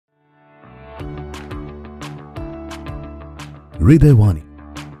Hridayawani.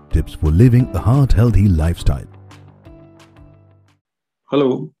 Tips for living a heart-healthy lifestyle.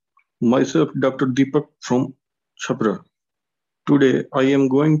 Hello, myself Dr. Deepak from Chhapra. Today I am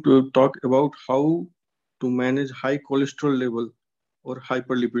going to talk about how to manage high cholesterol level or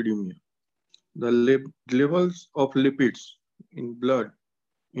hyperlipidemia. The levels of lipids in blood,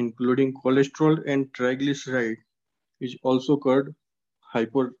 including cholesterol and triglyceride, is also called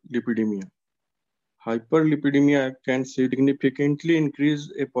hyperlipidemia. Hyperlipidemia can significantly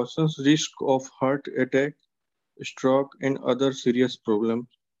increase a person's risk of heart attack, stroke, and other serious problems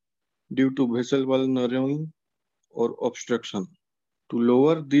due to vessel wall narrowing or obstruction. To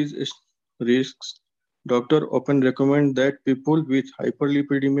lower these risks, doctors often recommend that people with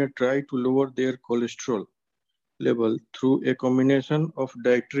hyperlipidemia try to lower their cholesterol level through a combination of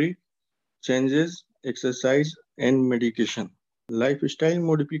dietary changes, exercise, and medication. Lifestyle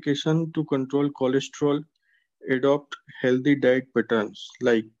modification to control cholesterol: adopt healthy diet patterns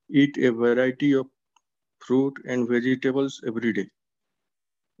like eat a variety of fruit and vegetables every day.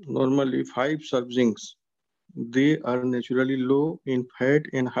 Normally 5 servings. They are naturally low in fat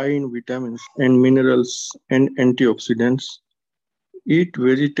and high in vitamins and minerals and antioxidants. Eat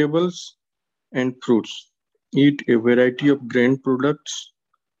vegetables and fruits. Eat a variety of grain products.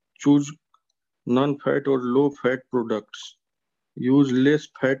 Choose non-fat or low-fat products. Use less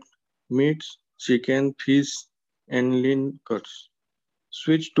fat meats, chicken, fish, and lean cuts.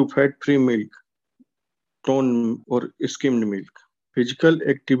 Switch to fat-free milk, tone or skimmed milk. Physical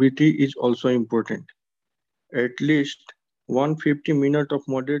activity is also important. At least 150 minutes of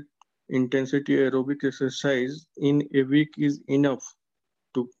moderate intensity aerobic exercise in a week is enough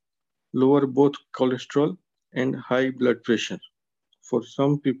to lower both cholesterol and high blood pressure. For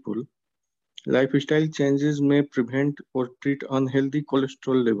some people, lifestyle changes may prevent or treat unhealthy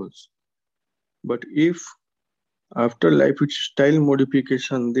cholesterol levels. But if after lifestyle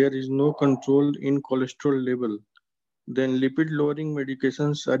modification there is no control in cholesterol level, then lipid lowering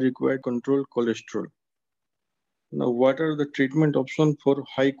medications are required to control cholesterol. Now, what are the treatment options for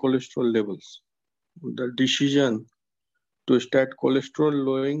high cholesterol levels? The decision to start cholesterol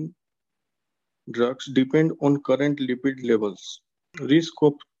lowering drugs depend on current lipid levels, risk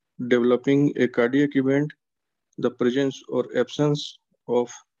of developing a cardiac event, the presence or absence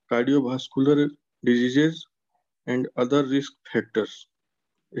of cardiovascular diseases, and other risk factors.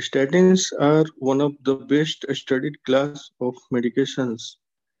 Statins are one of the best studied class of medications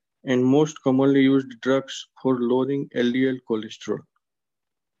and most commonly used drugs for lowering LDL cholesterol.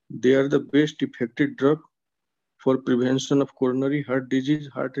 They are the best effective drug for prevention of coronary heart disease,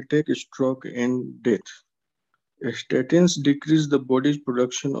 heart attack, stroke, and death. Statins decrease the body's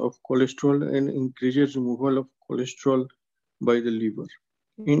production of cholesterol and increases removal of cholesterol by the liver.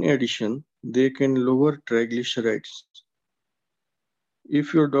 In addition, they can lower triglycerides.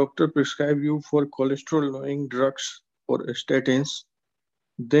 If your doctor prescribes you for cholesterol-lowering drugs or statins,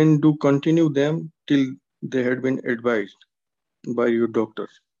 then do continue them till they had been advised by your doctor.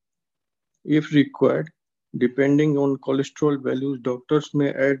 If required, depending on cholesterol values, doctors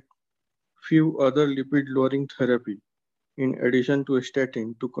may add few other lipid-lowering therapy in addition to a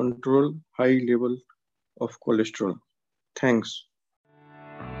statin to control high level of cholesterol. Thanks.